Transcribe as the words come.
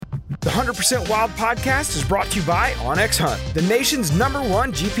The 100% Wild podcast is brought to you by OnX Hunt, the nation's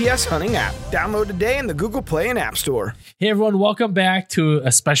 #1 GPS hunting app. Download today in the Google Play and App Store. Hey everyone, welcome back to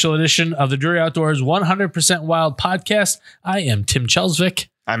a special edition of the Drury Outdoors 100% Wild podcast. I am Tim Chelsvik.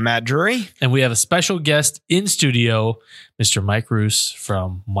 I'm Matt Drury. And we have a special guest in studio, Mr. Mike Roos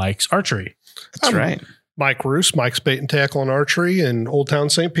from Mike's Archery. That's right. Mike Roos, Mike's Bait and Tackle and Archery in Old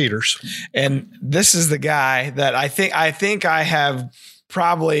Town St. Peters. And this is the guy that I think I have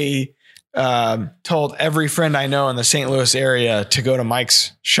probably told every friend I know in the St. Louis area to go to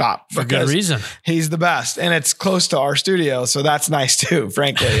Mike's shop for good reason. He's the best, and it's close to our studio, so that's nice too.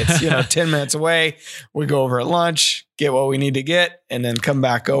 Frankly, it's 10 minutes away. We go over at lunch, get what we need to get, and then come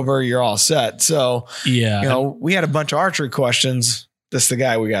back over. You're all set. So yeah, we had a bunch of archery questions. This is the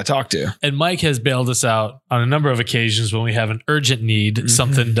guy we got to talk to. And Mike has bailed us out on a number of occasions when we have an urgent need,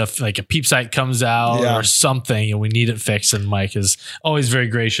 something to, like a peep sight comes out or something, and we need it fixed. And Mike is always very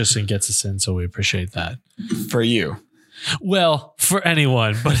gracious and gets us in. So we appreciate that. For you. Well, for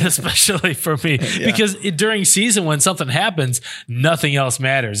anyone, but especially for me, because during season, when something happens, nothing else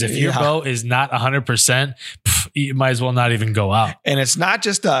matters. If your bow is not 100%, you might as well not even go out. And it's not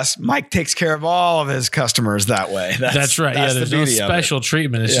just us. Mike takes care of all of his customers that way. That's right. There's no special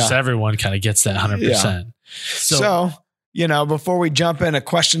treatment. It's just everyone kind of gets that 100%. Yeah. So, before we jump into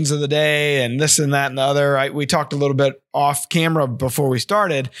questions of the day and this and that and the other, we talked a little bit off camera before we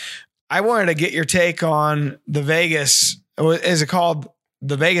started. I wanted to get your take on the Vegas. Is it called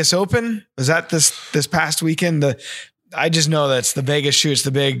the Vegas Open? Was that this past weekend? I just know that's the Vegas Shoots,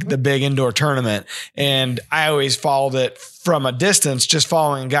 the big indoor tournament. And I always followed it from a distance, just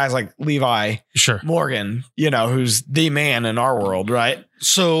following guys like Levi Morgan, who's the man in our world, right?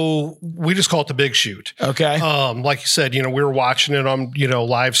 So we just call it the Big Shoot. Okay. Like you said, we were watching it on,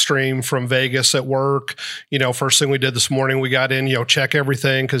 live stream from Vegas at work. First thing we did this morning, we got in, check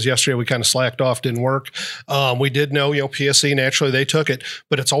everything, because yesterday we kind of slacked off, didn't work. We did know, PSE, naturally they took it,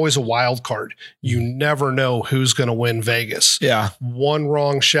 but it's always a wild card. You never know who's going to win Vegas. Yeah. One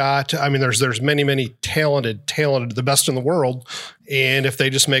wrong shot. I mean, there's many talented, the best in the world. And if they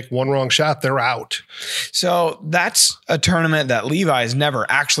just make one wrong shot, they're out. So that's a tournament that Levi's never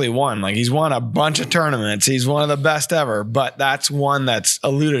actually won. Like, he's won a bunch of tournaments. He's one of the best ever, but that's one that's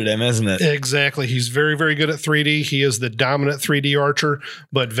eluded him, isn't it? Exactly. He's very, very good at 3D. He is the dominant 3D archer,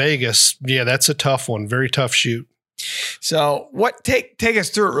 but Vegas, that's a tough one. Very tough shoot. So take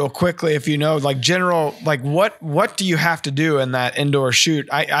us through it real quickly. If what do you have to do in that indoor shoot?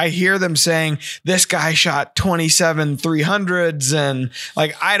 I hear them saying this guy shot 27 300s, and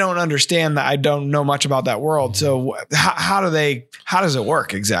I don't understand that. I don't know much about that world. So how does it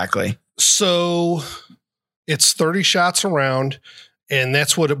work exactly? So it's 30 shots around. And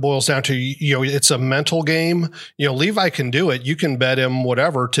that's what it boils down to. It's a mental game. Levi can do it. You can bet him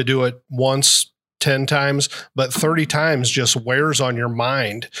whatever to do it once, 10 times, but 30 times just wears on your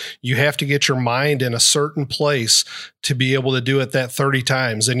mind. You have to get your mind in a certain place to be able to do it that 30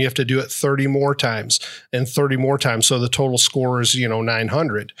 times. And you have to do it 30 more times and 30 more times. So the total score is,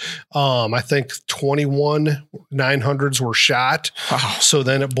 900. I think 21 900s were shot. Wow. So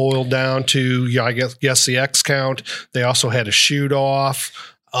then it boiled down to, I guess the X count. They also had a shoot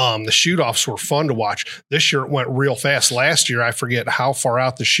off. The shoot-offs were fun to watch. This year it went real fast. Last year, I forget how far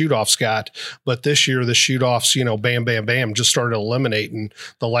out the shoot-offs got, but this year the shoot-offs, bam, bam, bam, just started eliminating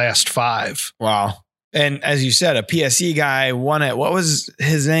the last 5. Wow. And as you said, a PSE guy won it. What was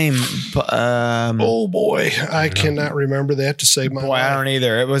his name? Oh boy, I cannot remember that to save my life. I don't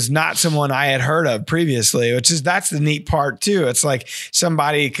either. It was not someone I had heard of previously, that's the neat part too. It's like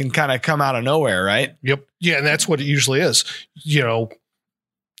somebody can kind of come out of nowhere, right? Yep. Yeah, and that's what it usually is.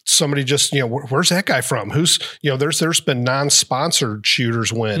 Somebody just, where's that guy from? Who's, there's been non-sponsored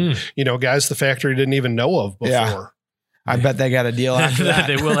shooters win, guys the factory didn't even know of before. Yeah. I bet they got a deal after that.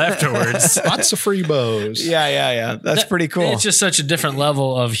 They will afterwards. Lots of free bows. Yeah. That's pretty cool. It's just such a different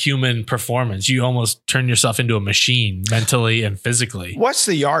level of human performance. You almost turn yourself into a machine mentally and physically. What's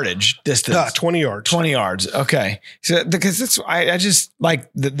the yardage distance? 20 yards. 20 yards. Okay. So because I just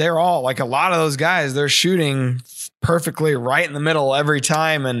they're all a lot of those guys, they're shooting perfectly right in the middle every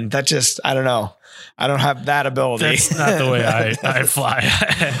time. And that just, I don't know. I don't have that ability. That's not the way I fly.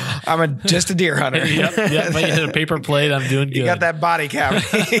 I'm just a deer hunter. Yep. If I hit a paper plate, I'm doing good. You got that body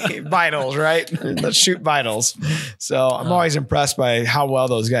cavity. Vitals, right? Let's shoot vitals. So I'm always impressed by how well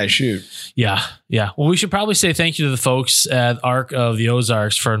those guys shoot. Yeah. Yeah. Well, we should probably say thank you to the folks at Arc of the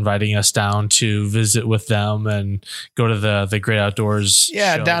Ozarks for inviting us down to visit with them and go to the Great Outdoors.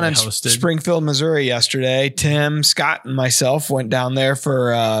 Yeah. Down in Springfield, Missouri yesterday. Tim, Scott, and myself went down there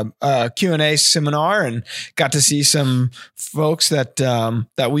for a Q&A seminar and got to see some folks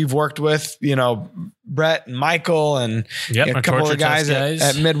that we've worked with, Brett and Michael and a couple of guys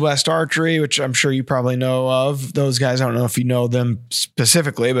at Midwest Archery, which I'm sure you probably know of. Those guys, I don't know if you know them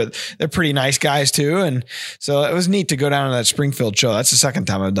specifically, but they're pretty nice guys too. And so it was neat to go down to that Springfield show. That's the second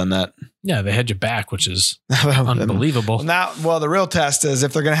time I've done that. Yeah, they had you back, which is unbelievable. The real test is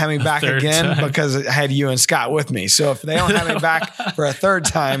if they're going to have me back again because I had you and Scott with me. So if they don't have me back for a third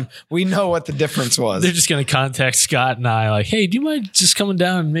time, we know what the difference was. They're just going to contact Scott and I like, hey, do you mind just coming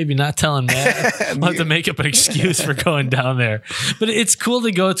down and maybe not telling Matt? I'll have to make up an excuse for going down there. But it's cool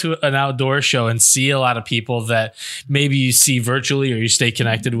to go to an outdoor show and see a lot of people that maybe you see virtually or you stay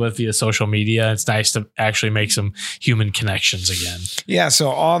connected with via social media. It's nice to actually make some human connections again. Yeah.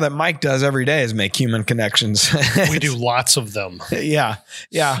 So all that Mike does every day is make human connections. We do lots of them. Yeah.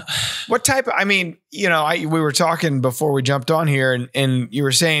 What type of, we were talking before we jumped on here and you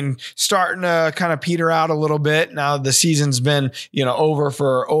were saying starting to kind of peter out a little bit. Now the season's been, over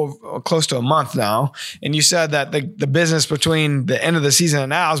for close to a month now. And you said that the business between the end of the season and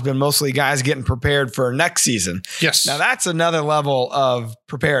now has been mostly guys getting prepared for next season. Yes. Now that's another level of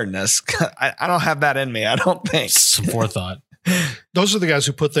preparedness. I don't have that in me. I don't think. Some forethought. Those are the guys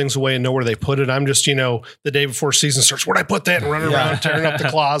who put things away and know where they put it. I'm just, the day before season starts, where'd I put that? And running around, tearing up the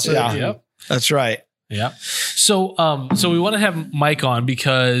closet. Yeah. Yep. That's right. Yeah. So we want to have Mike on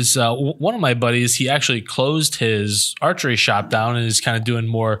because one of my buddies, he actually closed his archery shop down and is kind of doing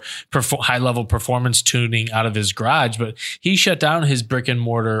more high level performance tuning out of his garage, but he shut down his brick and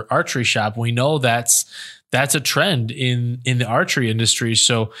mortar archery shop. We know that's a trend in the archery industry.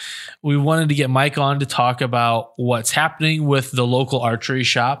 So we wanted to get Mike on to talk about what's happening with the local archery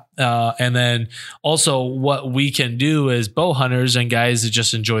shop. And then also what we can do as bow hunters and guys that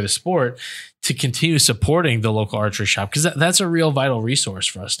just enjoy the sport to continue supporting the local archery shop, because that's a real vital resource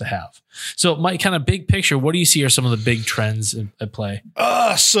for us to have. So Mike, kind of big picture, what do you see are some of the big trends at play?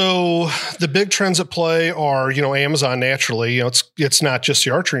 So the big trends at play are, Amazon naturally, it's not just the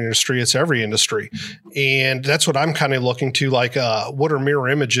archery industry, it's every industry. And that's what I'm kind of looking to, like, what are mirror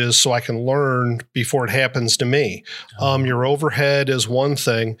images so I can learn before it happens to me? Your overhead is one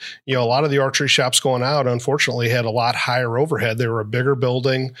thing. A lot of the archery shops going out, unfortunately, had a lot higher overhead. They were a bigger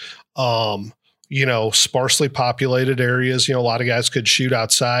building. Sparsely populated areas, a lot of guys could shoot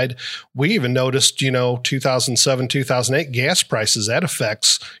outside. We even noticed, 2007, 2008 gas prices, that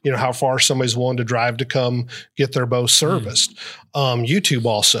affects, how far somebody's willing to drive to come get their bow serviced. YouTube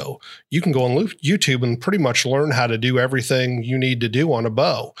also, you can go on YouTube and pretty much learn how to do everything you need to do on a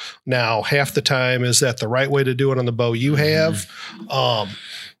bow. Now, half the time, is that the right way to do it on the bow you have?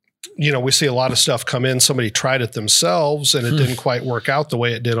 We see a lot of stuff come in. Somebody tried it themselves and it didn't quite work out the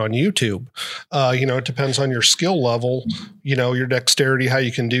way it did on YouTube. It depends on your skill level, your dexterity, how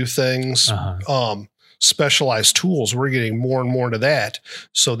you can do things. Specialized tools, we're getting more and more into that.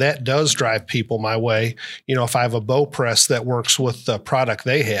 So that does drive people my way. If I have a bow press that works with the product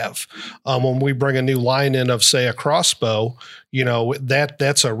they have, when we bring a new line in of, say, a crossbow,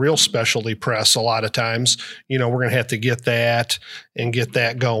 that's a real specialty press. A lot of times, we're going to have to get that and get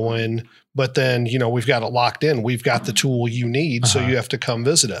that going. But then, we've got it locked in. We've got the tool you need. So you have to come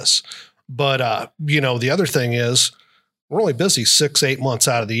visit us. But, the other thing is, we're only busy 6-8 months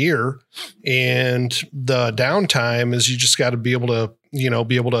out of the year. And the downtime is you just got to be able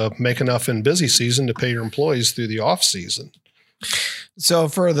to, make enough in busy season to pay your employees through the off season. So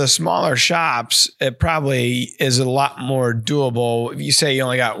for the smaller shops, it probably is a lot more doable. If you say you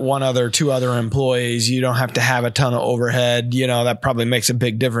only got two other employees, you don't have to have a ton of overhead. That probably makes a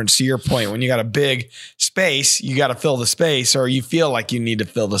big difference. To your point, when you got a big space, you got to fill the space, or you feel like you need to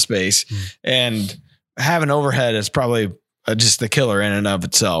fill the space. And having overhead is probably just the killer in and of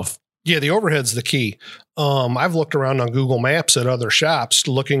itself. Yeah, the overhead's the key. I've looked around on Google Maps at other shops,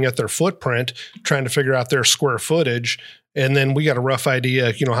 looking at their footprint, trying to figure out their square footage. And then we got a rough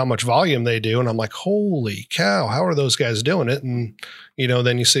idea, how much volume they do. And I'm like, holy cow, how are those guys doing it? And,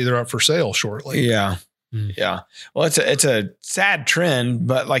 then you see they're up for sale shortly. Yeah. Yeah. Well, it's a sad trend,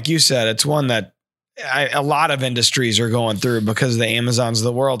 but like you said, it's one that a lot of industries are going through because of the Amazons of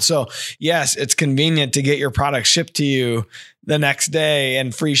the world. So yes, it's convenient to get your product shipped to you the next day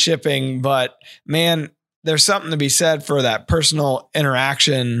and free shipping, but man, there's something to be said for that personal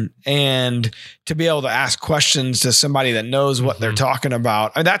interaction and to be able to ask questions to somebody that knows what they're talking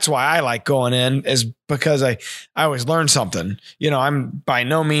about. And that's why I like going in, is because I always learn something. I'm by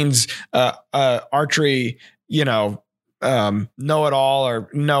no means archery, know it all or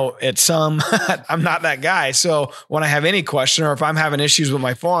know it some. I'm not that guy. So when I have any question, or if I'm having issues with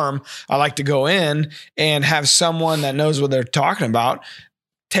my farm, I like to go in and have someone that knows what they're talking about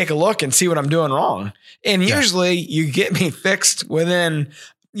take a look and see what I'm doing wrong. And usually you get me fixed within,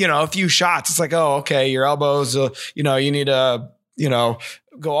 a few shots. It's like, oh, okay, your elbows, you need to,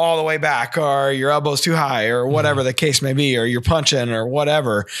 go all the way back, or your elbow's too high, or whatever the case may be, or you're punching or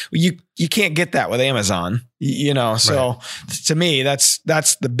whatever. You can't get that with Amazon, So to me, that's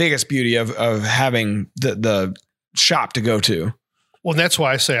the biggest beauty of having the shop to go to. Well, that's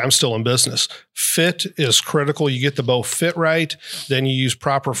why I say I'm still in business. Fit is critical. You get the bow fit right, then you use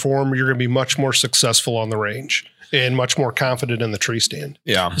proper form. You're going to be much more successful on the range and much more confident in the tree stand.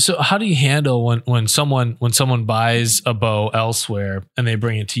 Yeah. So how do you handle when someone buys a bow elsewhere and they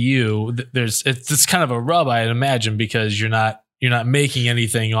bring it to you? It's kind of a rub, I'd imagine, because you're not making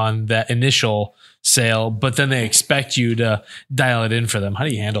anything on that initial sale, but then they expect you to dial it in for them. How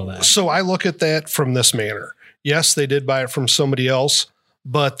do you handle that? So I look at that from this manner. Yes, they did buy it from somebody else,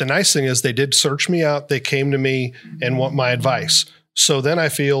 but the nice thing is they did search me out. They came to me and want my advice. So then I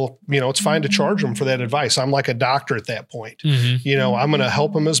feel, it's fine to charge them for that advice. I'm like a doctor at that point. I'm going to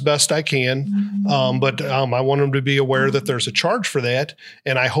help them as best I can. But I want them to be aware that there's a charge for that.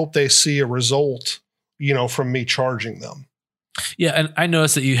 And I hope they see a result, from me charging them. Yeah. And I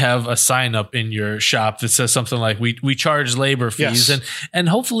noticed that you have a sign up in your shop that says something like we charge labor fees. Yes. And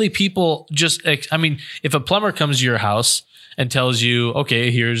hopefully people if a plumber comes to your house and tells you,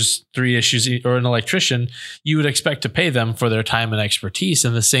 okay, here's 3 issues, or an electrician, you would expect to pay them for their time and expertise.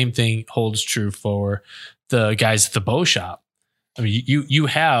 And the same thing holds true for the guys at the bow shop. I mean, you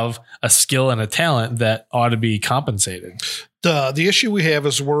have a skill and a talent that ought to be compensated. The issue we have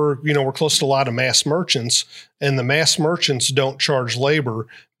is we're close to a lot of mass merchants, and the mass merchants don't charge labor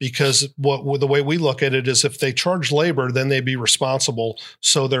because the way we look at it is if they charge labor, then they'd be responsible.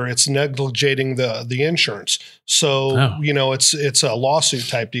 So it's negligating the insurance. So, it's a lawsuit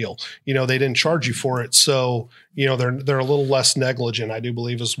type deal. They didn't charge you for it. So, they're a little less negligent, I do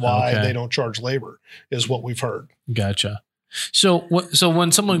believe, is why they don't charge labor, is what we've heard. Gotcha. So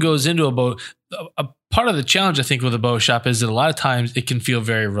when someone goes into a bow, a part of the challenge, I think, with a bow shop is that a lot of times it can feel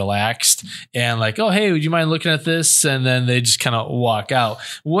very relaxed and like, oh, hey, would you mind looking at this? And then they just kind of walk out.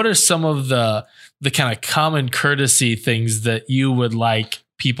 What are some of the kind of common courtesy things that you would like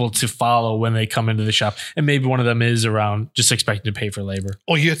people to follow when they come into the shop? And maybe one of them is around just expecting to pay for labor.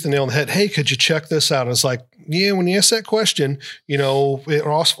 Well, you hit the nail on the head. Hey, could you check this out? It's like, yeah, when you ask that question, it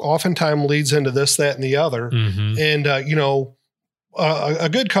oftentimes leads into this, that, and the other. Mm-hmm. And, a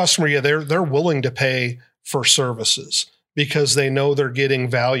good customer, they're willing to pay for services because they know they're getting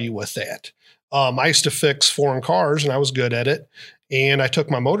value with that. I used to fix foreign cars and I was good at it. And I took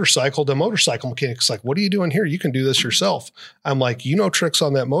my motorcycle to motorcycle mechanics. Like, what are you doing here? You can do this yourself. I'm like, tricks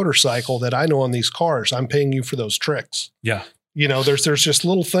on that motorcycle that I know on these cars. I'm paying you for those tricks. Yeah. There's just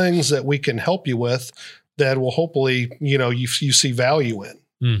little things that we can help you with that will hopefully, you see value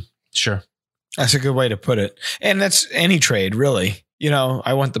in. Sure. That's a good way to put it. And that's any trade, really.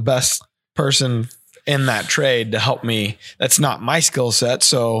 I want the best person in that trade to help me. That's not my skill set.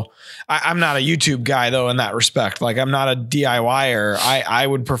 So I'm not a YouTube guy, though, in that respect. Like, I'm not a DIYer. I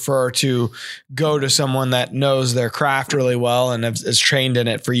would prefer to go to someone that knows their craft really well and is trained in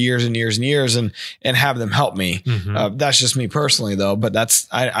it for years and years and years and have them help me. Mm-hmm. That's just me personally, though. But that's,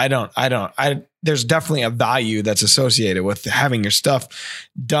 there's definitely a value that's associated with having your stuff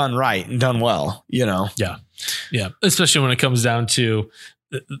done right and done well, Yeah. Yeah. Especially when it comes down to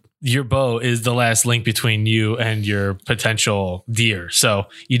your bow is the last link between you and your potential deer. So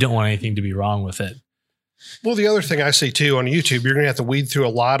you don't want anything to be wrong with it. Well, the other thing I see too on YouTube, you're going to have to weed through a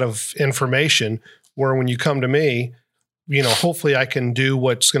lot of information where when you come to me, hopefully I can do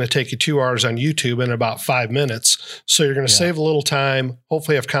what's going to take you 2 hours on YouTube in about 5 minutes. So you're going to save a little time,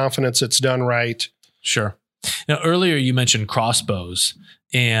 hopefully have confidence it's done right. Sure. Now, earlier you mentioned crossbows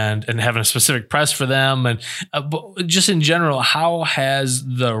and having a specific press for them. And just in general, how has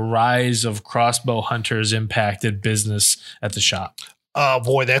the rise of crossbow hunters impacted business at the shop?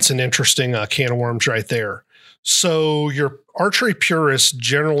 Boy, that's an interesting can of worms right there. So your archery purists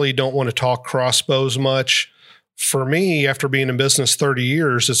generally don't want to talk crossbows much. For me, after being in business 30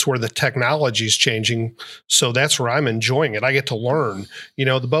 years, it's where the technology is changing. So that's where I'm enjoying it. I get to learn.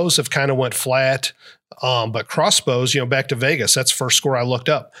 The bows have kind of went flat. But crossbows, back to Vegas, that's the first score I looked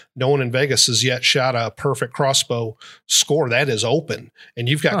up. No one in Vegas has yet shot a perfect crossbow score. That is open. And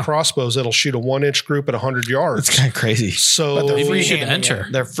you've got crossbows that'll shoot a 1-inch group at 100 yards. It's kind of crazy. So but they're enter.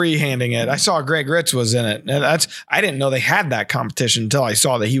 They're freehanding it. I saw Greg Ritz was in it. And I didn't know they had that competition until I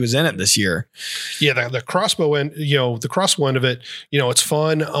saw that he was in it this year. Yeah, the crossbow end, the crossbow end of it, it's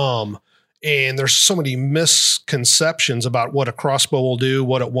fun. And there's so many misconceptions about what a crossbow will do,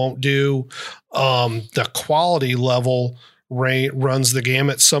 what it won't do. The quality level runs the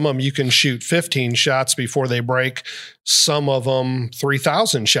gamut. Some of them you can shoot 15 shots before they break. Some of them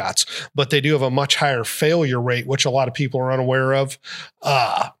 3,000 shots, but they do have a much higher failure rate, which a lot of people are unaware of.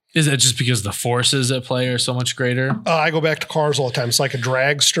 Is it just because the forces at play are so much greater? I go back to cars all the time. It's like a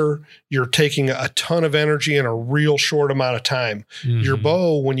dragster. You're taking a ton of energy in a real short amount of time. Mm-hmm. Your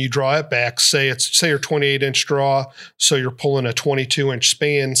bow, when you draw it back, say your 28-inch draw, so you're pulling a 22-inch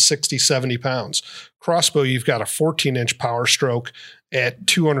span, 60, 70 pounds. Crossbow, you've got a 14-inch power stroke at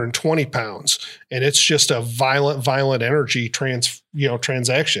 220 pounds, and it's just a violent energy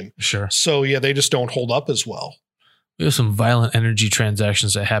transaction. Sure. So yeah, they just don't hold up as well. We have some violent energy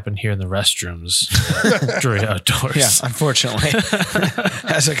transactions that happen here in the restrooms during outdoors. Yeah, unfortunately.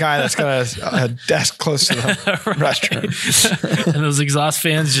 As a guy that's got a desk close to the restroom. And those exhaust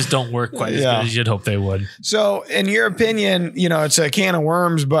fans just don't work quite as good as you'd hope they would. So in your opinion, it's a can of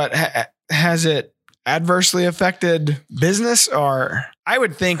worms, but has it adversely affected business? Or I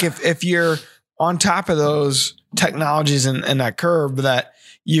would think if you're on top of those technologies and that curve, that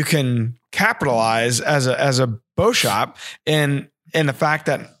you can capitalize as a bow shop in the fact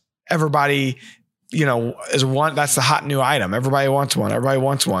that everybody, is one, that's the hot new item. Everybody wants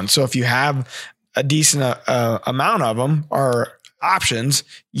one. So if you have a decent amount of them or options,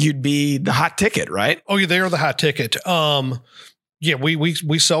 you'd be the hot ticket, right? Oh, they are the hot ticket. Yeah,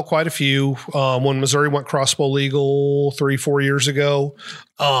 we sell quite a few. When Missouri went crossbow legal 3-4 years ago,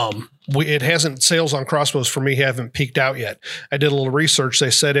 sales on crossbows for me haven't peaked out yet. I did a little research.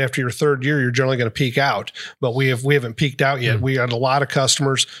 They said after your third year, you're generally going to peak out, but we haven't peaked out yet. We had a lot of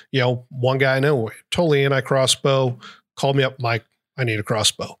customers. One guy I know, totally anti-crossbow, called me up, Mike, I need a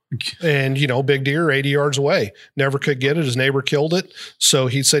crossbow. And, big deer 80 yards away, never could get it. His neighbor killed it. So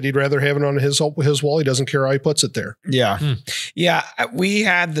he said he'd rather have it on his wall. He doesn't care how he puts it there. Yeah. Yeah. We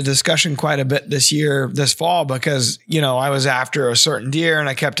had the discussion quite a bit this fall, because, I was after a certain deer and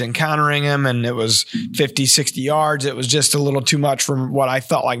I kept encountering him, and it was 50, 60 yards. It was just a little too much from what I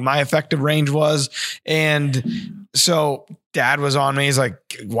felt like my effective range was. And so Dad was on me. He's like,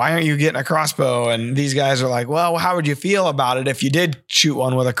 why aren't you getting a crossbow? And these guys are like, well, how would you feel about it if you did shoot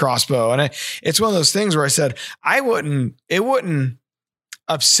one with a crossbow? And it's one of those things where I said, it wouldn't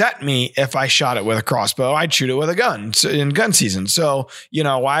upset me if I shot it with a crossbow. I'd shoot it with a gun in gun season. So,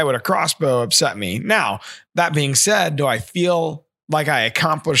 why would a crossbow upset me? Now, that being said, do I feel like I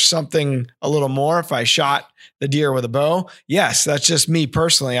accomplished something a little more if I shot the deer with a bow? Yes, that's just me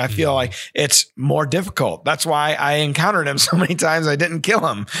personally. I feel like it's more difficult. That's why I encountered him so many times I didn't kill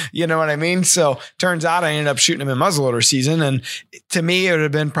him. You know what I mean? So turns out I ended up shooting him in muzzleloader season. And to me, it would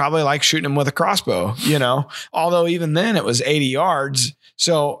have been probably like shooting him with a crossbow, although even then it was 80 yards.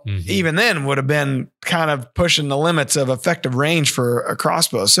 So even then would have been kind of pushing the limits of effective range for a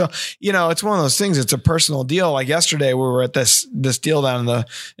crossbow. So, it's one of those things. It's a personal deal. Like yesterday, we were at this deal down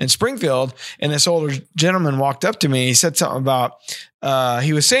in Springfield, and this older gentleman walked up to me. He said something about,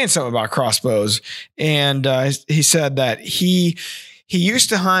 he was saying something about crossbows. And he said that he used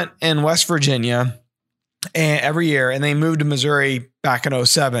to hunt in West Virginia every year, and they moved to Missouri back in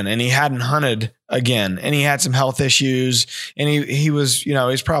 2007, and he hadn't hunted again, and he had some health issues, and he was,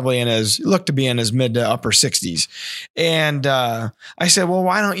 he's probably looked to be in his mid to upper 60s. And I said, well,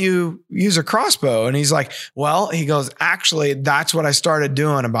 why don't you use a crossbow? And he's like, well, he goes, actually, that's what I started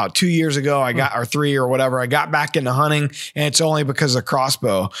doing about 2 years ago. Or 3 or whatever. I got back into hunting, and it's only because of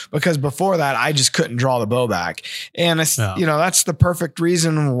crossbow, because before that, I just couldn't draw the bow back. And it's, that's the perfect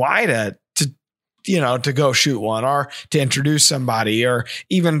reason why to go shoot one, or to introduce somebody, or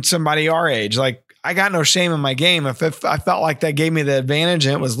even somebody our age. Like, I got no shame in my game. If I felt like that gave me the advantage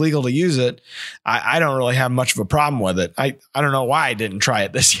and it was legal to use it, I don't really have much of a problem with it. I don't know why I didn't try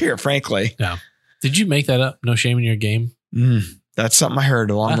it this year, frankly. Yeah. Did you make that up? No shame in your game? That's something I heard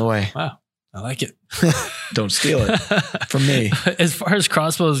along the way. Wow. I like it. Don't steal it from me. As far as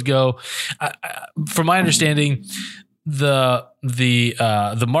crossbows go, from my understanding, the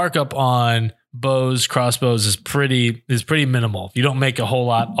markup on bows, crossbows is pretty minimal. You don't make a whole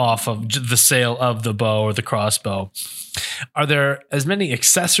lot off of the sale of the bow or the crossbow. Are there as many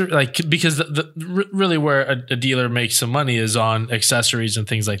accessories, like, because really where a dealer makes some money is on accessories and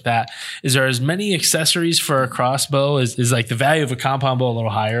things like that. Is there as many accessories for a crossbow? Is like the value of a compound bow a little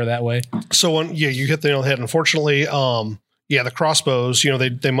higher that way? So you hit the nail on the head. Unfortunately, the crossbows,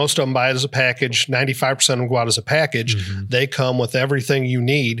 they most of them buy it as a package. 95% of them go out as a package. Mm-hmm. They come with everything you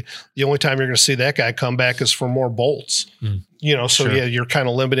need. The only time you're going to see that guy come back is for more bolts. Mm. So sure. You're kind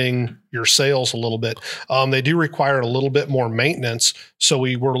of limiting your sales a little bit. They do require a little bit more maintenance. So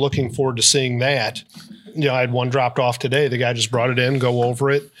we were looking forward to seeing that. I had one dropped off today. The guy just brought it in, go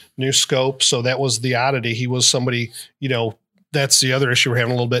over it, new scope. So that was the oddity. He was somebody, that's the other issue we're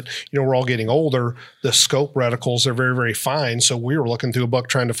having a little bit. We're all getting older. The scope reticles are very, very fine. So we were looking through a book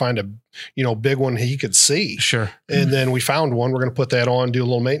trying to find a, big one he could see. Sure. And then we found one. We're going to put that on, do a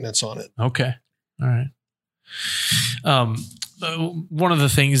little maintenance on it. Okay. All right. One of the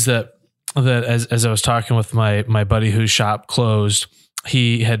things that as I was talking with my buddy whose shop closed,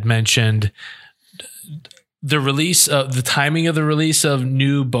 he had mentioned the timing of the release of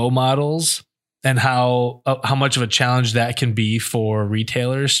new bow models and how much of a challenge that can be for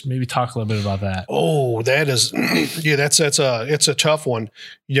retailers. Maybe talk a little bit about that. Oh, that is, it's a tough one.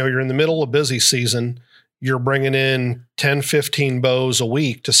 You're in the middle of busy season. You're bringing in 10, 15 bows a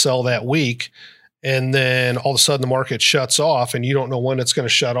week to sell that week. And then all of a sudden the market shuts off and you don't know when it's going to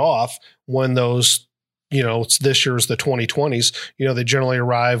shut off when those, it's this year's the 2020s, they generally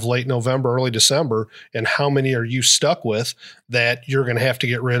arrive late November, early December. And how many are you stuck with that you're going to have to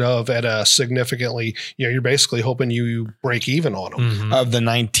get rid of at a significantly, you're basically hoping you break even on them. Mm-hmm. Of the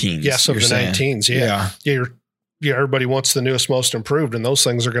 19s. Yes. Of the saying. 19s. Yeah. Everybody wants the newest, most improved, and those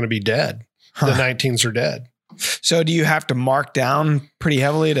things are going to be dead. Huh. The 19s are dead. So do you have to mark down pretty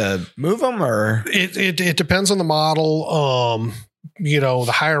heavily to move them, or? It depends on the model.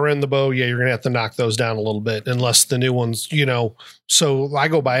 The higher end the bow, you're going to have to knock those down a little bit unless the new ones, so I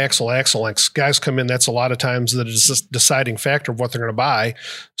go by axle lengths. Guys come in, that's a lot of times that is a deciding factor of what they're going to buy.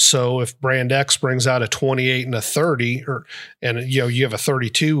 So if brand X brings out a 28 and a 30 you have a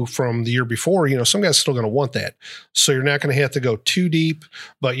 32 from the year before, some guys are still going to want that. So you're not going to have to go too deep,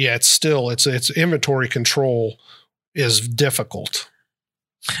 but it's inventory control is difficult.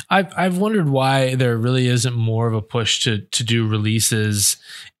 I've wondered why there really isn't more of a push to do releases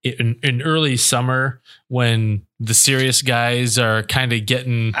in early summer when the serious guys are kind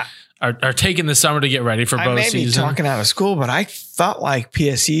of are taking the summer to get ready for bow season. I may be talking out of school, but I thought like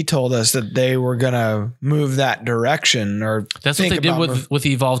PSE told us that they were going to move that direction, or that's what they did with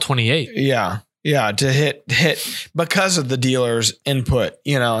Evolve 28. Yeah. Yeah, to hit because of the dealer's input.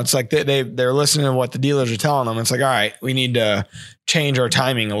 It's like they're listening to what the dealers are telling them. It's like, all right, we need to change our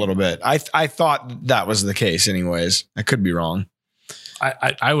timing a little bit. I thought that was the case anyways. I could be wrong.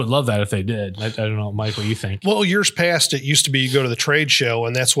 I would love that if they did. I don't know, Mike, what you think? Well, years past, it used to be you go to the trade show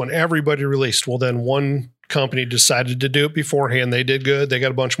and that's when everybody released. Well, then one company decided to do it beforehand. They did good. They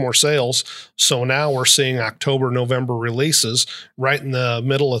got a bunch more sales. So now we're seeing October, November releases right in the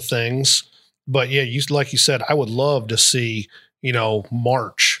middle of things. But yeah, like you said, I would love to see,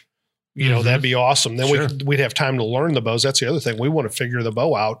 March, that'd be awesome. Then sure. we'd have time to learn the bows. That's the other thing. We want to figure the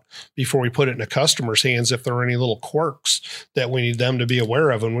bow out before we put it in a customer's hands. If there are any little quirks that we need them to be aware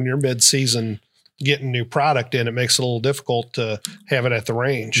of. And when you're mid-season getting new product in, it makes it a little difficult to have it at the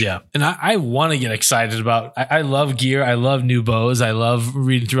range. Yeah. And I want to get excited about, I love gear. I love new bows. I love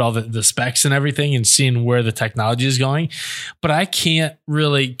reading through all the specs and everything and seeing where the technology is going. But I can't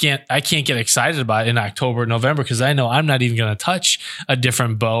get excited about it in October, November, because I know I'm not even going to touch a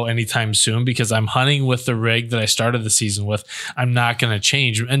different bow anytime soon because I'm hunting with the rig that I started the season with. I'm not going to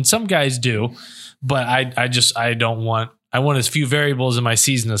change. And some guys do, but I want as few variables in my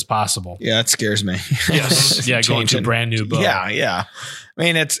season as possible. Yeah, that scares me. Yes. Yeah, going to a brand new bow. Yeah. I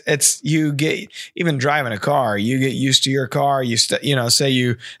mean, it's you get, even driving a car, you get used to your car. Say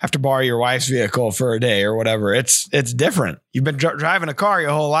you have to borrow your wife's vehicle for a day or whatever. It's different. You've been driving a car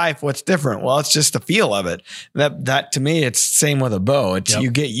your whole life. What's different? Well, it's just the feel of it. That to me, it's the same with a bow. You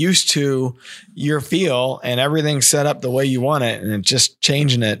get used to your feel and everything's set up the way you want it, and it's just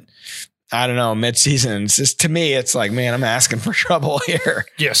changing it. I don't know, mid-season. It's just, to me, it's like, man, I'm asking for trouble here.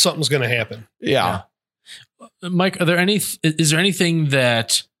 Yeah, something's going to happen. Yeah. Mike, is there anything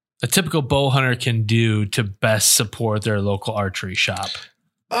that a typical bow hunter can do to best support their local archery shop?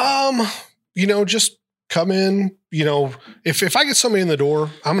 Just come in, if I get somebody in the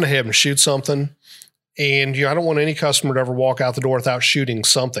door, I'm going to have them shoot something. And I don't want any customer to ever walk out the door without shooting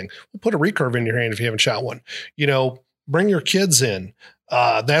something. We'll put a recurve in your hand if you haven't shot one. bring your kids in.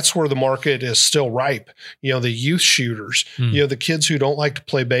 That's where the market is still ripe. The youth shooters, the kids who don't like to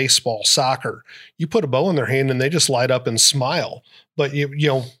play baseball, soccer, you put a bow in their hand and they just light up and smile. But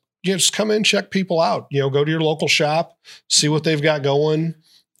you just come in, check people out, go to your local shop, see what they've got going.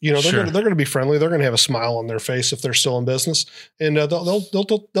 They're going to be friendly. They're going to have a smile on their face if they're still in business, and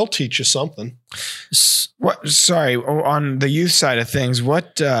they'll teach you something. Sorry, on the youth side of things,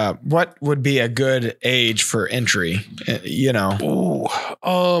 what would be a good age for entry? A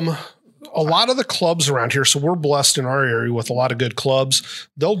lot of the clubs around here, so we're blessed in our area with a lot of good clubs.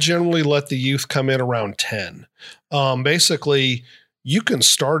 They'll generally let the youth come in around 10. Basically, you can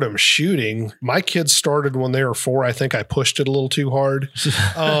start them shooting. My kids started when they were 4. I think I pushed it a little too hard.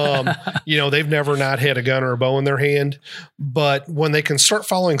 They've never not had a gun or a bow in their hand, but when they can start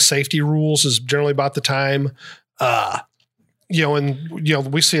following safety rules is generally about the time.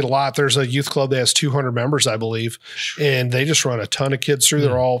 We see it a lot. There's a youth club that has 200 members, I believe, and they just run a ton of kids through.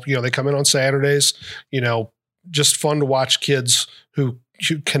 They're all, they come in on Saturdays, just fun to watch kids who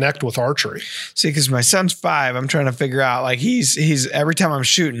connect with archery. See, because my son's 5, I'm trying to figure out, like, he's every time I'm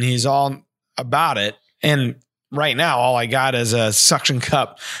shooting, he's all about it. And right now, all I got is a suction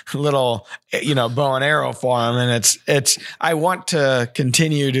cup little, bow and arrow for him. And I want to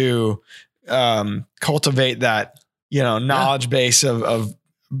continue to cultivate that, knowledge base of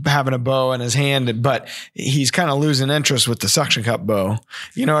having a bow in his hand, but he's kind of losing interest with the suction cup bow.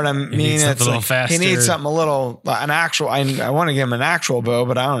 You know what I mean? It's a little faster. He needs something I want to give him an actual bow,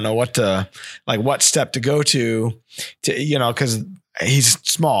 but I don't know what step to go to, cause he's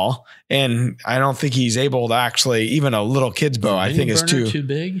small and I don't think he's able to actually, even a little kid's bow, I think is too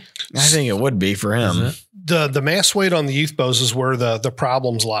big. I think it would be for him. The mass weight on the youth bows is where the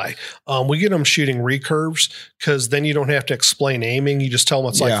problems lie. We get them shooting recurves because then you don't have to explain aiming. You just tell them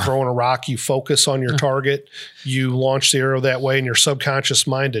it's like throwing a rock. You focus on your target, you launch the arrow that way, and your subconscious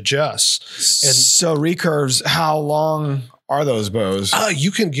mind adjusts. And so recurves, how long are those bows?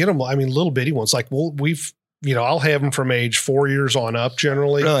 You can get them. Little bitty ones. Like I'll have them from age 4 years on up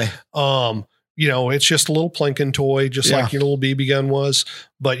generally. Really? It's just a little plinking toy, just like your little BB gun was.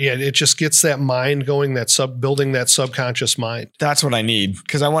 But it just gets that mind going, building that subconscious mind. That's what I need,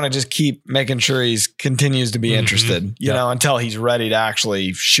 because I want to just keep making sure he continues to be interested, until he's ready to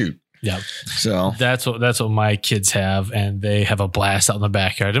actually shoot. Yeah. So that's what my kids have, and they have a blast out in the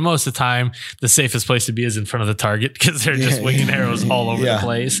backyard. And most of the time, the safest place to be is in front of the target because they're just winging arrows all over the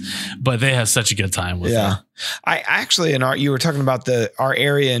place. But they have such a good time with it. I actually, you were talking about our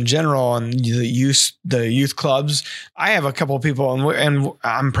area in general and the youth clubs. I have a couple of people, and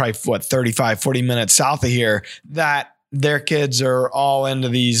I'm probably 35, 40 minutes south of here, that their kids are all into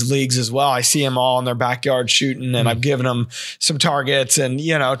these leagues as well. I see them all in their backyard shooting, and I've given them some targets and,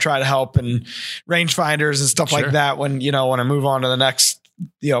 try to help and rangefinders and stuff like that when I move on to the next,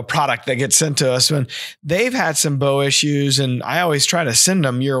 product that gets sent to us. When they've had some bow issues, and I always try to send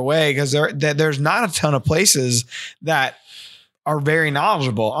them your way because there's not a ton of places that are very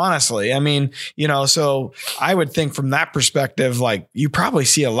knowledgeable, honestly. So I would think from that perspective, like, you probably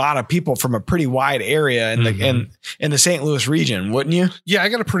see a lot of people from a pretty wide area in the St. Louis region, wouldn't you? Yeah, I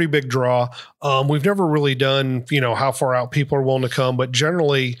got a pretty big draw. We've never really done, how far out people are willing to come, but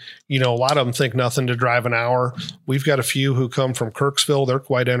generally, a lot of them think nothing to drive an hour. We've got a few who come from Kirksville. They're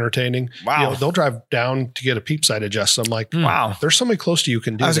quite entertaining. Wow. They'll drive down to get a peep sight adjusted. I'm like, wow, there's somebody close to you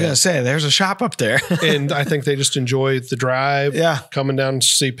can do that. I was going to say, there's a shop up there. And I think they just enjoy the drive. Yeah. Coming down to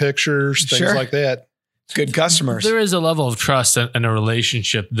see pictures, things like that. Good customers. There is a level of trust and a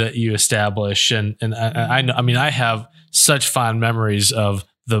relationship that you establish. And I know, I have such fond memories of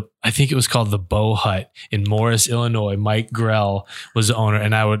I think it was called the Bow Hut in Morris, Illinois. Mike Grell was the owner,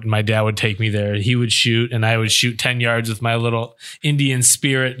 and my dad would take me there. He would shoot, and I would shoot 10 yards with my little Indian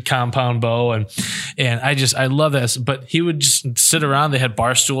Spirit compound bow. And I love this, but he would just sit around. They had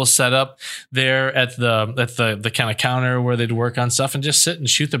bar stools set up there at the kind of counter where they'd work on stuff and just sit and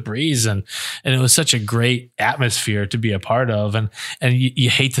shoot the breeze. And it was such a great atmosphere to be a part of. And you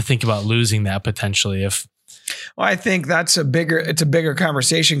hate to think about losing that potentially Well, I think it's a bigger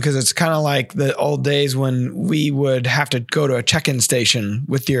conversation, because it's kind of like the old days when we would have to go to a check-in station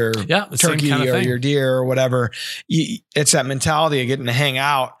with your turkey or your deer or whatever. It's that mentality of getting to hang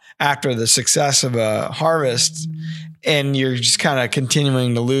out after the success of a harvest, and you're just kind of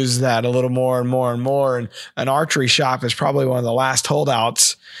continuing to lose that a little more and more and more. And an archery shop is probably one of the last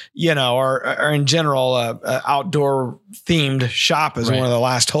holdouts, or in general, outdoor themed shop is one of the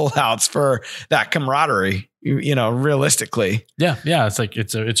last holdouts for that camaraderie. realistically. Yeah. It's like,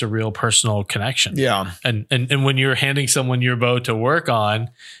 it's a real personal connection. Yeah. And when you're handing someone your bow to work on,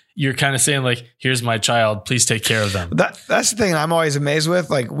 you're kind of saying like, here's my child, please take care of them. That's the thing I'm always amazed with.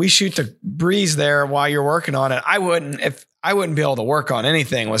 Like, we shoot the breeze there while you're working on it. I wouldn't be able to work on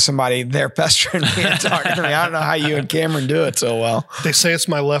anything with somebody there pestering me and talking to me. I don't know how you and Cameron do it so well. They say it's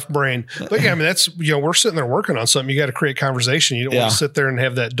my left brain. But yeah, I mean, that's, we're sitting there working on something. You got to create conversation. You don't want to sit there and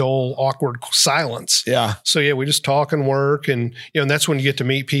have that dull, awkward silence. Yeah. So yeah, we just talk and work, and, and that's when you get to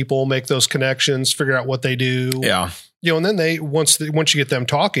meet people, make those connections, figure out what they do. Yeah. And then once you get them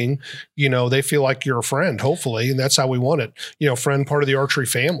talking, they feel like you're a friend, hopefully. And that's how we want it. Friend, part of the archery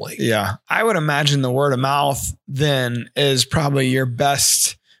family. Yeah. I would imagine the word of mouth then is probably your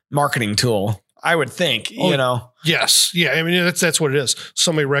best marketing tool. I would think, Yes. Yeah. I mean, that's what it is.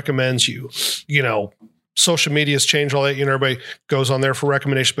 Somebody recommends you, social media has changed all that. Everybody goes on there for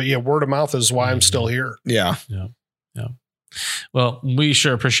recommendation, but yeah, word of mouth is why I'm still here. Yeah. Yeah. Well, we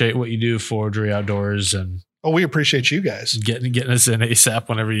sure appreciate what you do for Drury Outdoors, and we appreciate you guys getting us in ASAP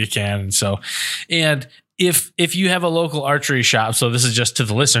whenever you can. And if you have a local archery shop, so this is just to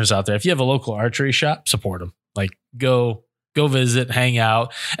the listeners out there, if you have a local archery shop, support them. Like, go visit, hang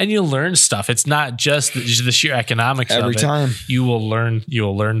out, and you'll learn stuff. It's not just the sheer economics every of it. time. You will learn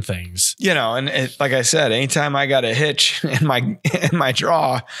things. And like I said, anytime I got a hitch in my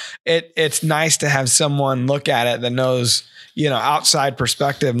draw, it's nice to have someone look at it that knows, outside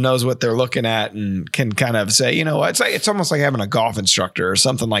perspective, knows what they're looking at and can kind of say, it's almost like having a golf instructor or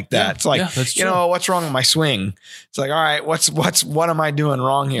something like that. Yeah, it's like, what's wrong with my swing? It's like, all right, what am I doing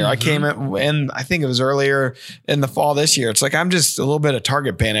wrong here? Mm-hmm. I came in, I think it was earlier in the fall this year. It's like, I'm just a little bit of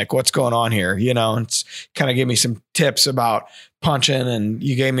target panic. What's going on here? It's kind of gave me some tips about punching, and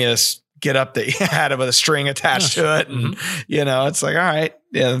you gave me this get up that you had with a string attached to it. And, it's like, all right,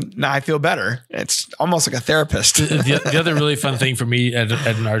 yeah, now I feel better. It's almost like a therapist. The other really fun thing for me at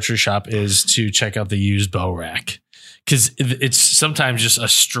an archery shop is to check out the used bow rack, because it's sometimes just a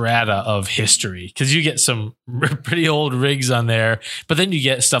strata of history, because you get some pretty old rigs on there, but then you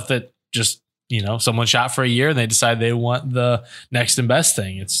get stuff that just, someone shot for a year and they decide they want the next and best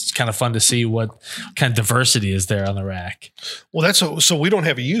thing. It's kind of fun to see what kind of diversity is there on the rack. Well, so we don't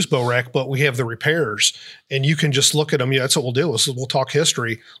have a used bow rack, but we have the repairs, and you can just look at them. Yeah, that's what we'll do. We'll talk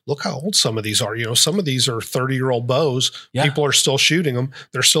history. Look how old some of these are. Some of these are 30-year-old bows. Yeah. People are still shooting them.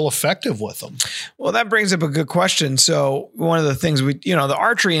 They're still effective with them. Well, that brings up a good question. So one of the things the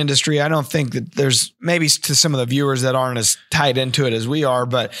archery industry, I don't think that there's, maybe to some of the viewers that aren't as tied into it as we are,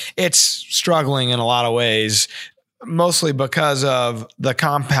 but it's struggling in a lot of ways, mostly because of the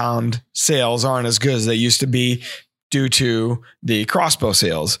compound sales aren't as good as they used to be due to the crossbow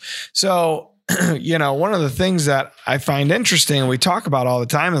sales. So, one of the things that I find interesting and we talk about all the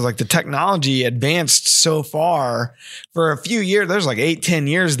time is like the technology advanced so far for a few years. There's like 8-10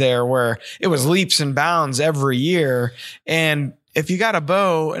 years there where it was leaps and bounds every year. And if you got a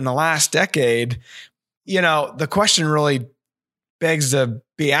bow in the last decade, the question really begs to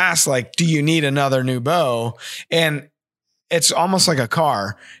be asked, like, do you need another new bow? And it's almost like a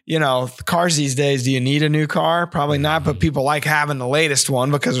car. Cars these days, do you need a new car? Probably not, but people like having the latest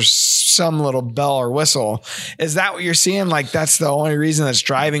one because there's some little bell or whistle. Is that what you're seeing? Like, that's the only reason that's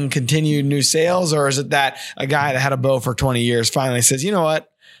driving continued new sales? Or is it that a guy that had a bow for 20 years finally says, you know what,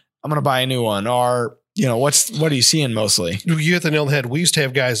 I'm going to buy a new one? Or, what are you seeing mostly? You hit the nail on the head. We used to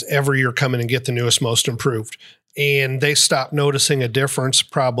have guys every year come in and get the newest, most improved. And they stopped noticing a difference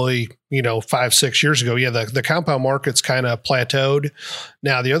probably, 5-6 years ago. Yeah, the compound market's kind of plateaued.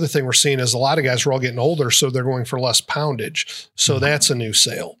 Now, the other thing we're seeing is a lot of guys are all getting older, so they're going for less poundage. So that's a new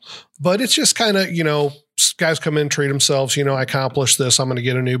sale. But it's just kind of, guys come in, treat themselves. I accomplished this. I'm going to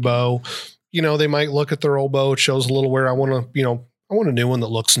get a new bow. They might look at their old bow. It shows a little wear. I want a new one that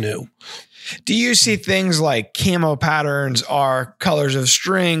looks new. Do you see things like camo patterns, or colors of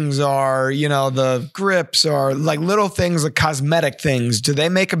strings, or, the grips, or like little things, like cosmetic things? Do they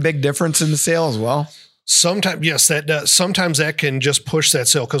make a big difference in the sale as well? Sometimes, yes, that does. Sometimes that can just push that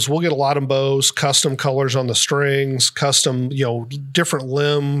sale, because we'll get a lot of bows, custom colors on the strings, custom, different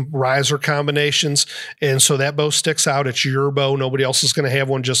limb riser combinations. And so that bow sticks out. It's your bow. Nobody else is going to have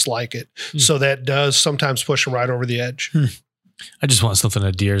one just like it. So that does sometimes push them right over the edge. I just want something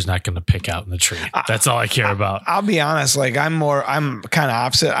a deer's not going to pick out in the tree. That's all I care about. I'll be honest. Like, I'm kind of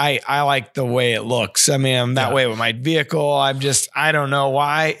opposite. I like the way it looks. I mean, I'm that way with my vehicle. I don't know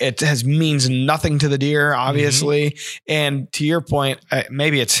why it means nothing to the deer, obviously. Mm-hmm. And to your point,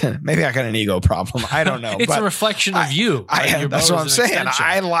 maybe I got an ego problem. I don't know. It's a reflection of you. That's what I'm saying.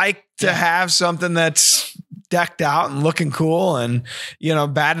 I like to have something that's decked out and looking cool and,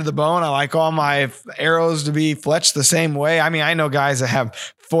 bad to the bone. I like all my arrows to be fletched the same way. I mean, I know guys that have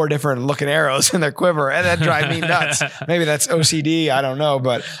 4 different looking arrows in their quiver, and that drive me nuts. Maybe that's OCD. I don't know,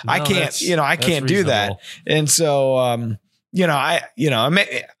 but I can't, I can't do that. And so, I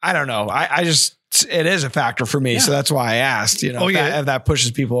don't know. I just, it is a factor for me. Yeah. So that's why I asked, if that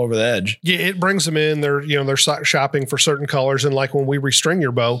pushes people over the edge. Yeah. It brings them in. They're shopping for certain colors. And like when we restring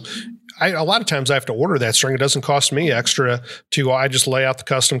your bow, a lot of times I have to order that string. It doesn't cost me extra I just lay out the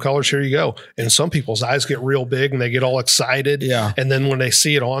custom colors. Here you go. And some people's eyes get real big and they get all excited. Yeah. And then when they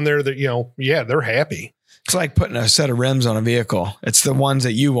see it on there, they're happy. It's like putting a set of rims on a vehicle. It's the ones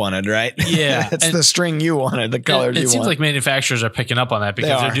that you wanted, right? Yeah. It's the string you wanted, the colors you wanted. It seems like manufacturers are picking up on that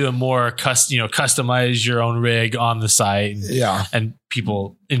because they're doing more customize your own rig on the site. Yeah. And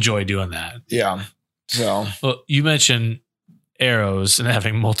people enjoy doing that. Yeah. So, well, you mentioned arrows and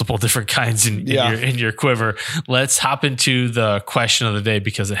having multiple different kinds in your quiver. Let's hop into the question of the day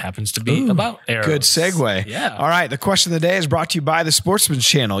because it happens to be about arrows. Good segue. Yeah. All right. The question of the day is brought to you by the Sportsman's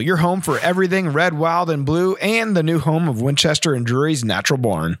Channel, your home for everything red, wild, and blue, and the new home of Winchester and Drury's Natural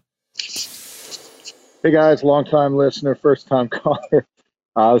Born. Hey guys, long-time listener, first-time caller.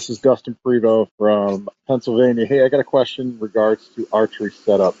 This is Dustin Prevo from Pennsylvania. Hey, I got a question in regards to archery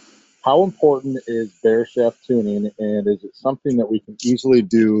setup. How important is bear shaft tuning, and is it something that we can easily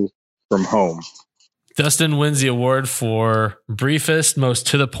do from home? Dustin wins the award for briefest, most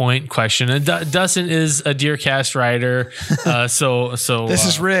to the point question. And Dustin is a DeerCast rider. So this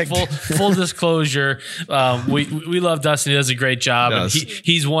is rigged. Full disclosure. We love Dustin. He does a great job. And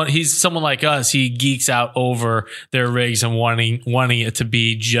he's someone like us. He geeks out over their rigs and wanting it to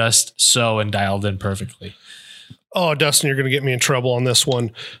be just so and dialed in perfectly. Oh, Dustin, you're going to get me in trouble on this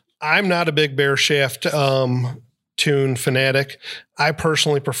one. I'm not a big bear shaft tune fanatic. I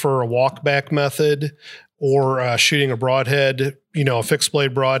personally prefer a walk back method or shooting a broadhead, a fixed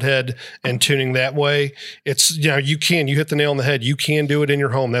blade broadhead and tuning that way. It's, you hit the nail on the head. You can do it in your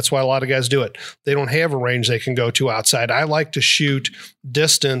home. That's why a lot of guys do it. They don't have a range they can go to outside. I like to shoot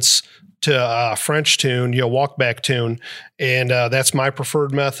distance to French tune, walk back tune. And that's my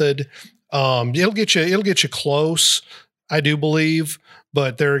preferred method. It'll get you close, I do believe.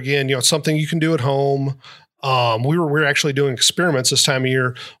 But there again, it's something you can do at home. We were actually doing experiments this time of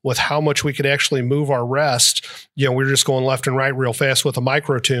year with how much we could actually move our rest. We were just going left and right real fast with a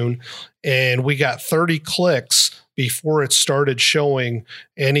micro tune, and we got 30 clicks before it started showing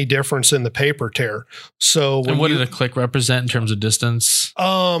any difference in the paper tear. So, and what did a click represent in terms of distance?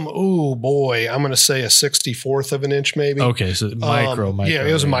 Oh boy, I'm going to say a 64th of an inch, maybe. Okay, so micro. Yeah,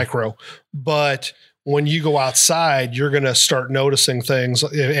 it was a micro, but when you go outside, you're going to start noticing things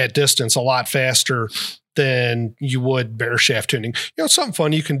at distance a lot faster than you would bear shaft tuning. It's something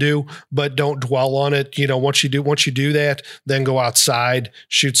fun you can do, but don't dwell on it. Once you do that, then go outside,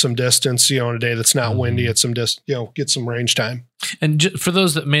 shoot some distance, on a day that's not windy at some get some range time. And for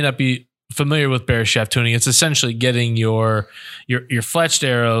those that may not be familiar with bear shaft tuning, it's essentially getting your fletched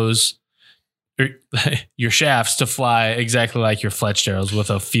arrows, your shafts to fly exactly like your fletched arrows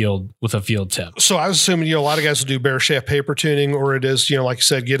with a field tip. So I was assuming, a lot of guys will do bear shaft paper tuning, or it is, like you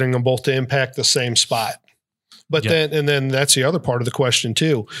said, getting them both to impact the same spot. But then that's the other part of the question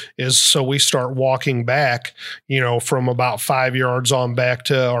too, is so we start walking back, from about 5 yards on back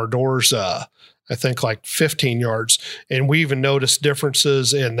to our doors, I think like 15 yards. And we even noticed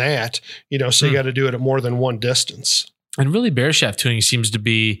differences in that, so you got to do it at more than one distance. And really bear shaft tuning seems to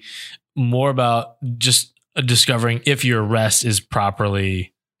be more about just discovering if your rest is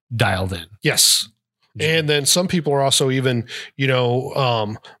properly dialed in. Yes. And then some people are also even,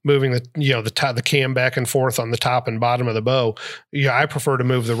 moving the cam back and forth on the top and bottom of the bow. Yeah. I prefer to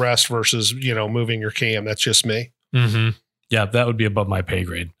move the rest versus, moving your cam. That's just me. Mm-hmm. Yeah. That would be above my pay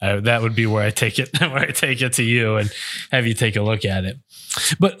grade. That would be where I take it, to you and have you take a look at it.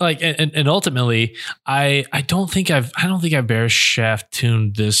 But and ultimately I don't think I've bear shaft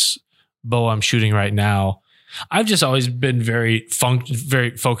tuned this bow I'm shooting right now. I've just always been very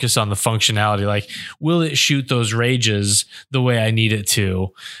focused on the functionality. Like, will it shoot those rages the way I need it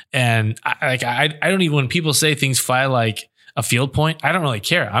to? And I don't even, when people say things fly like a field point, I don't really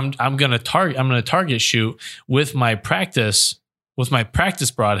care. I'm going to target shoot with my practice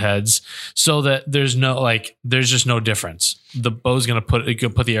broadheads so that there's just no difference. The bow's going to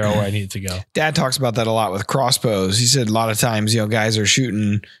put the arrow where I need it to go. Dad talks about that a lot with crossbows. He said a lot of times, guys are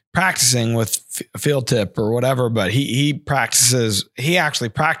practicing with a field tip or whatever, but he actually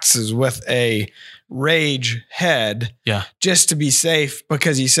practices with a rage head, just to be safe,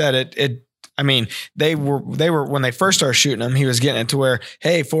 because he said they were when they first started shooting them, he was getting it to where,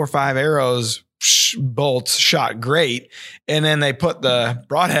 hey, 4 or 5 arrows bolts shot great. And then they put the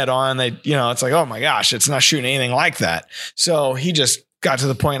broadhead on, it's like, oh my gosh, it's not shooting anything like that. So he just got to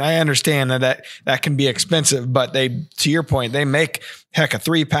the point. I understand that can be expensive, but to your point, they make a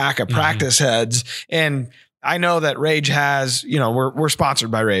 3-pack of practice heads. And I know that Rage has, we're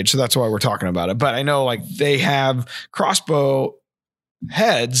sponsored by Rage, so that's why we're talking about it. But I know like they have crossbow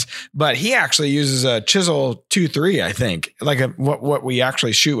heads, but he actually uses a Chisel 2.3, I think, like what we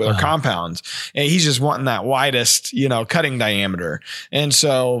actually shoot with our compounds. And he's just wanting that widest, cutting diameter. And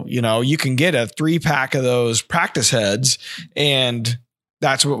so, you can get a 3-pack of those practice heads, and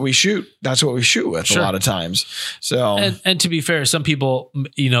that's what we shoot. That's what we shoot with a lot of times. So, and to be fair, some people,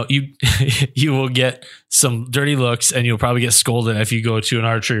 you will get some dirty looks, and you'll probably get scolded if you go to an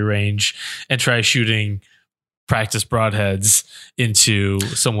archery range and try shooting practice broadheads into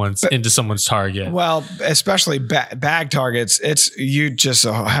someone's target. Well, especially bag targets, you just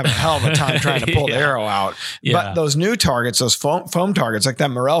have a hell of a time trying to pull the arrow out. Yeah. But those new targets, those foam targets, like that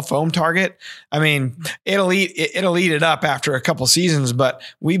Morel foam target, I mean, it'll eat it up after a couple seasons. But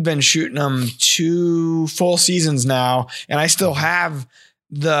we've been shooting them 2 full seasons now, and I still have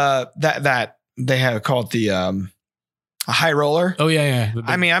that they have called the a high roller. Oh yeah.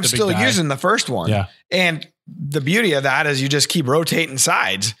 I'm still using the first one. Yeah, and the beauty of that is you just keep rotating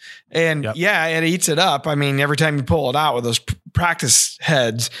sides, and it eats it up. I mean, every time you pull it out with those practice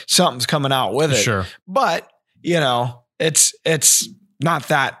heads, something's coming out with it. Sure. But it's not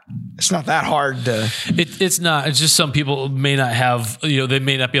that hard to. It's not. It's just some people may not have. They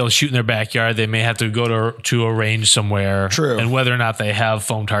may not be able to shoot in their backyard. They may have to go to a range somewhere. True. And whether or not they have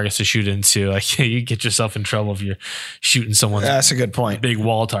foam targets to shoot into, like you get yourself in trouble if you're shooting someone's. That's a good point. Big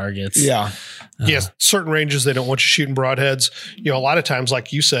wall targets. Yeah. Yes, certain ranges they don't want you shooting broadheads. A lot of times,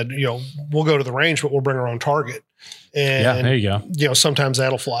 like you said, we'll go to the range, but we'll bring our own target. And there you go. Sometimes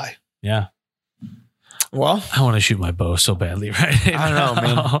that'll fly. Yeah. Well, I want to shoot my bow so badly right now. I don't know,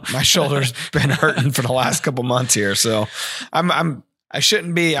 man. My shoulder's been hurting for the last couple months here, so I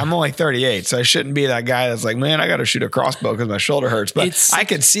shouldn't be. I'm only 38, so I shouldn't be that guy that's like, man, I got to shoot a crossbow because my shoulder hurts. But I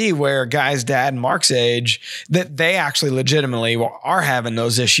could see where guys, Dad and Mark's age, that they actually legitimately are having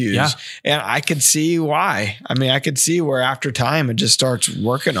those issues. Yeah. And I could see why. I mean, I could see where after time it just starts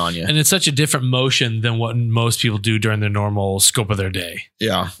working on you. And it's such a different motion than what most people do during the normal scope of their day.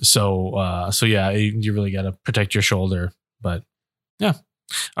 Yeah. So yeah, you really got to protect your shoulder. But yeah.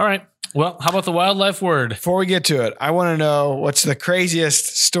 All right. Well, how about the wildlife word? Before we get to it, I want to know what's the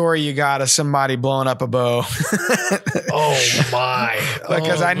craziest story you got of somebody blowing up a bow. Oh my!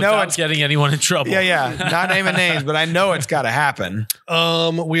 Because I know it's getting anyone in trouble. Yeah. Not naming names, but I know it's got to happen.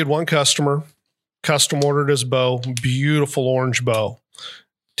 We had one customer custom ordered his bow, beautiful orange bow.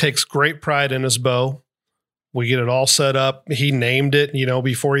 Takes great pride in his bow. We get it all set up. He named it,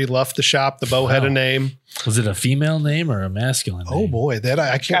 before he left the shop. The bow had a name. Was it a female name or a masculine name? Oh boy, that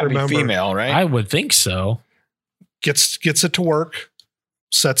I can't remember. Female, right? I would think so. Gets it to work,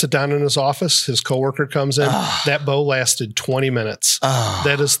 sets it down in his office. His coworker comes in. That bow lasted 20 minutes.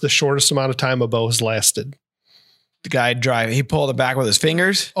 That is the shortest amount of time a bow has lasted. The guy he pulled it back with his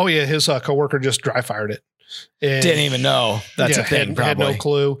fingers? Oh yeah, his coworker just dry fired it. And didn't even know that's a thing. Had no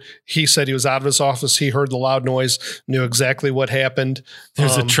clue. He said he was out of his office. He heard the loud noise, knew exactly what happened.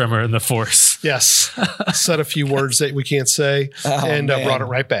 There's a tremor in the force. Yes. Said a few words that we can't say and brought it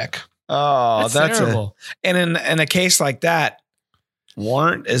right back. Oh, that's terrible. And in a case like that,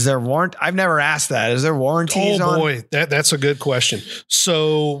 is there warrant? I've never asked that. Is there warranties on? Oh boy, that's a good question.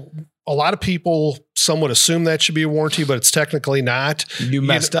 So a lot of people, some would assume that should be a warranty, but it's technically not. You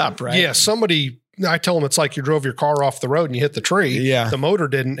messed up, right? Yeah. I tell them it's like you drove your car off the road and you hit the tree. Yeah. The motor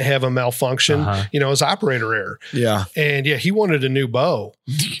didn't have a malfunction, it was operator error. Yeah. And he wanted a new bow.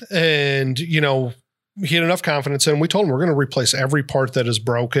 And, he had enough confidence in him. We told him we're going to replace every part that is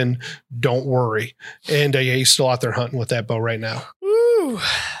broken. Don't worry. And he's still out there hunting with that bow right now. Woo.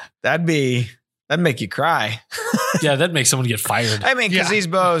 That'd make you cry. Yeah, that'd make someone get fired. I mean, because these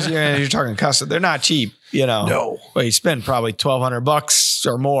bows, you're talking custom, they're not cheap, No. Well, you spend probably $1,200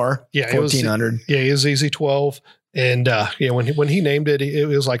 or more. Yeah, $1,400. It was easy 12. And when he named it, it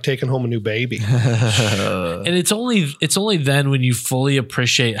was like taking home a new baby. And it's only then when you fully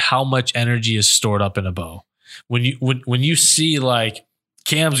appreciate how much energy is stored up in a bow. When you see like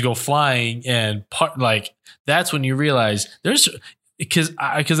cams go flying and that's when you realize because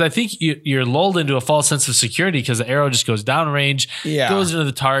I think you're lulled into a false sense of security because the arrow just goes downrange, goes into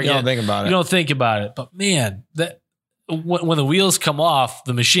the target. You don't think about it. You don't think about it. But man, that when the wheels come off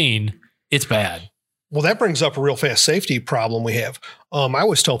the machine, it's bad. Well, that brings up a real fast safety problem we have. I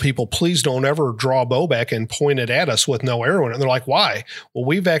always tell people, please don't ever draw a bow back and point it at us with no arrow in it. And they're like, why? Well,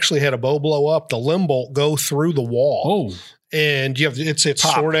 we've actually had a bow blow up, the limb bolt go through the wall. Oh. And you have it's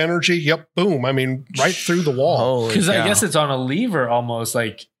stored energy. Yep. Boom. I mean, right through the wall. Because I guess it's on a lever almost,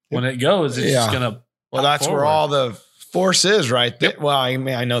 like when it goes, it's just going to. Well, that's forward. Where all the force is, right? Yep. Well, I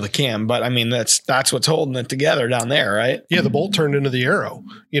mean, I know the cam, but I mean, that's what's holding it together down there, right? Yeah. The bolt turned into the arrow.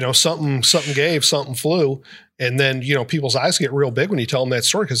 Something gave, something flew. And then, people's eyes get real big when you tell them that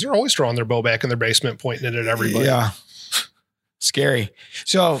story because they're always drawing their bow back in their basement, pointing it at everybody. Yeah. Scary.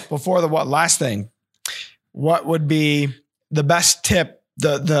 So before last thing, what would be the best tip,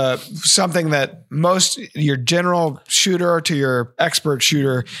 the something that most your general shooter to your expert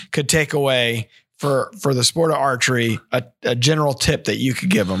shooter could take away for the sport of archery, a general tip that you could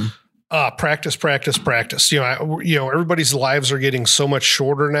give them? Practice. Everybody's lives are getting so much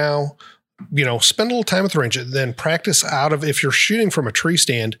shorter now. Spend a little time at the range, then practice if you're shooting from a tree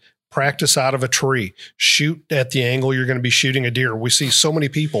stand, practice out of a tree, shoot at the angle you're going to be shooting a deer. We see so many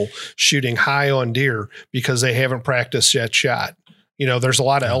people shooting high on deer because they haven't practiced yet shot. There's a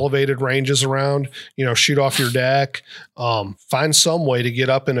lot of elevated ranges around, shoot off your deck, find some way to get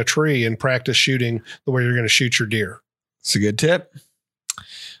up in a tree and practice shooting the way you're going to shoot your deer. It's a good tip.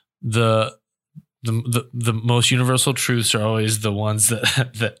 The most universal truths are always the ones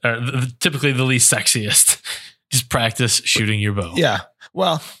that are typically the least sexiest. Just practice shooting your bow. Yeah.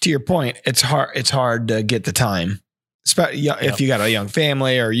 Well, to your point, it's hard to get the time. If you got a young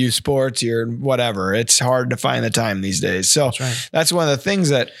family or youth sports, you're whatever, it's hard to find the time these days. So that's one of the things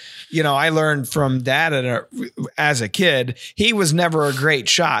that, I learned from dad as a kid. He was never a great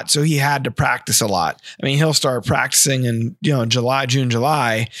shot, so he had to practice a lot. I mean, he'll start practicing in, June,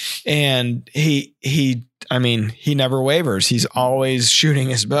 July, and he never wavers. He's always shooting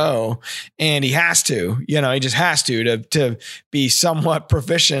his bow, and he has to, he just has to be somewhat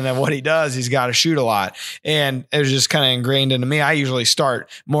proficient at what he does. He's got to shoot a lot. And it was just kind of ingrained into me. I usually start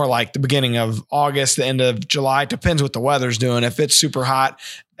more like the beginning of August, the end of July. Depends what the weather's doing. If it's super hot,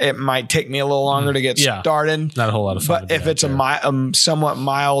 it might take me a little longer to get started. Not a whole lot of fun. But if it's a somewhat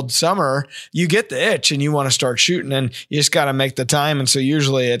mild summer, you get the itch and you want to start shooting, and you just got to make the time. And so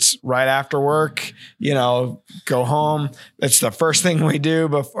usually it's right after work, go home. It's the first thing we do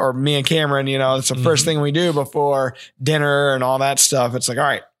before, me and Cameron, it's the first thing we do before dinner and all that stuff. It's like, all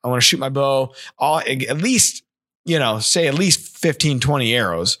right, I want to shoot my bow. At least 15, 20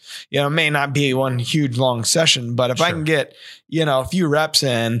 arrows. It may not be one huge long session, but if I can get, a few reps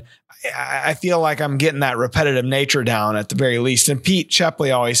in, I feel like I'm getting that repetitive nature down at the very least. And Pete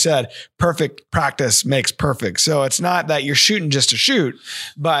Shepley always said, perfect practice makes perfect. So it's not that you're shooting just to shoot,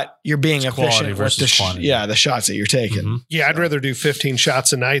 but you're being efficient with the shots that you're taking. Mm-hmm. Yeah. I'd rather do 15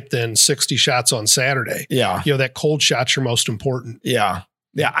 shots a night than 60 shots on Saturday. Yeah. That cold shot's your most important. Yeah.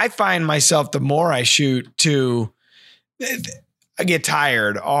 Yeah. I find myself, the more I shoot, I get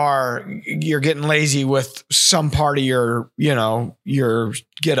tired, or you're getting lazy with some part of your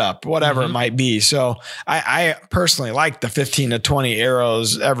get up, whatever it might be. So I personally like the 15 to 20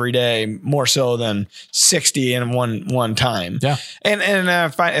 arrows every day, more so than 60 in one time. Yeah. And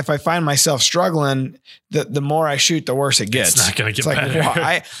if I find myself struggling, the more I shoot, the worse it gets. It's not going to get better.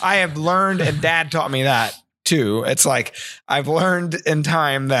 Well, I have learned, and Dad taught me that too. It's like, I've learned in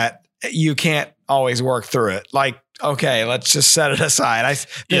time that you can't always work through it. Like, okay, let's just set it aside.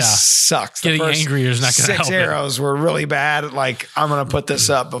 This sucks. Getting angry is not going to help. 6 arrows were really bad. Like, I'm going to put this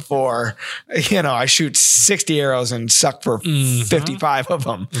up before, I shoot 60 arrows and suck for 55 of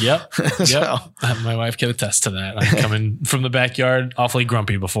them. Yep. My wife can attest to that. I'm coming from the backyard awfully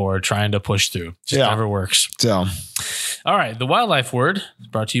grumpy before, trying to push through. Just never works. So, all right. The wildlife word is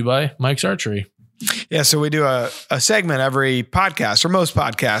brought to you by Mike's Archery. Yeah, so we do a segment every podcast, or most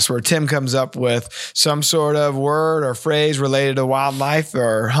podcasts, where Tim comes up with some sort of word or phrase related to wildlife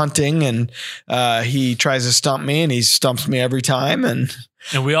or hunting, and he tries to stump me, and he stumps me every time. And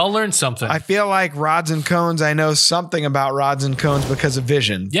we all learned something. I feel like rods and cones. I know something about rods and cones because of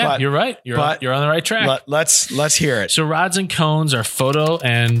vision. Yeah, you're right. You're on the right track. Let's hear it. So rods and cones are photo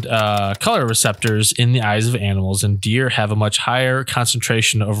and color receptors in the eyes of animals, and deer have a much higher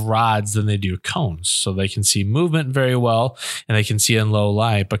concentration of rods than they do cones. So they can see movement very well, and they can see in low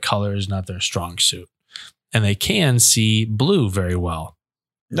light, but color is not their strong suit. And they can see blue very well.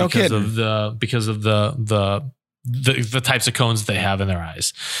 No kidding. Because of the types of cones that they have in their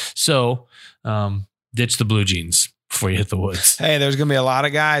eyes. So ditch the blue jeans before you hit the woods. Hey, there's going to be a lot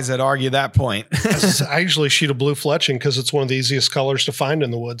of guys that argue that point. I usually shoot a blue fletching because it's one of the easiest colors to find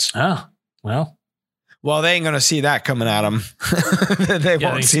in the woods. Oh, well. Well, they ain't going to see that coming at them. They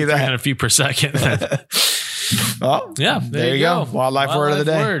won't see that. 300 feet per second. Well, yeah, there you go. Wildlife word of the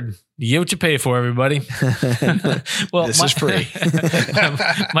day. Word. You get what you pay for, everybody. Well, this is free.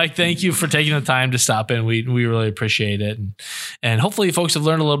 Mike, thank you for taking the time to stop in. We really appreciate it. And hopefully folks have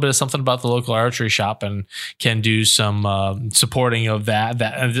learned a little bit of something about the local archery shop and can do some supporting of that.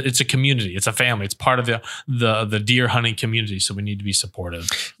 That it's a community. It's a family. It's part of the deer hunting community. So we need to be supportive.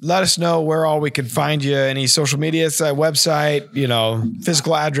 Let us know where all we can find you. Any social media website,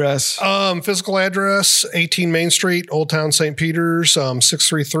 physical address. Physical address, 18 Main Street, Old Town St. Peters,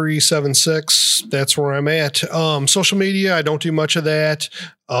 63376. That's where I'm at. Social media, I don't do much of that.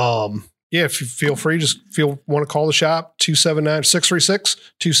 If you feel free, want to call the shop,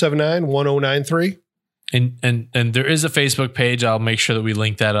 636-279-1093. And there is a Facebook page. I'll make sure that we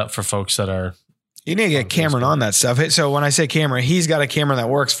link that up for folks that are. You need to get Cameron on that stuff. So when I say Cameron, he's got a Cameron that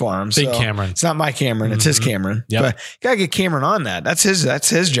works for him. Big Cameron. It's not my Cameron. It's his Cameron. Yep. But you got to get Cameron on that. That's his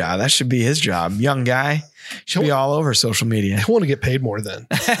job. That should be his job. Young guy. Should be all over social media. I want to get paid more then.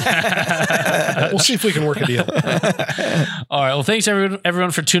 We'll see if we can work a deal. All right. Well, thanks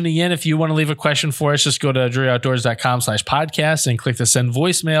everyone for tuning in. If you want to leave a question for us, just go to drewyoutdoors.com/podcast and click the send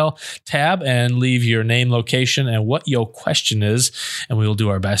voicemail tab and leave your name, location, and what your question is. And we will do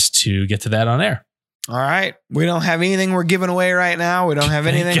our best to get to that on air. All right. We don't have anything we're giving away right now. We don't have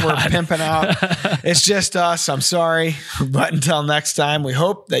anything we're pimping out. It's just us. I'm sorry. But until next time, we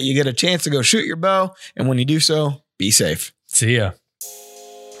hope that you get a chance to go shoot your bow. And when you do so, be safe. See ya.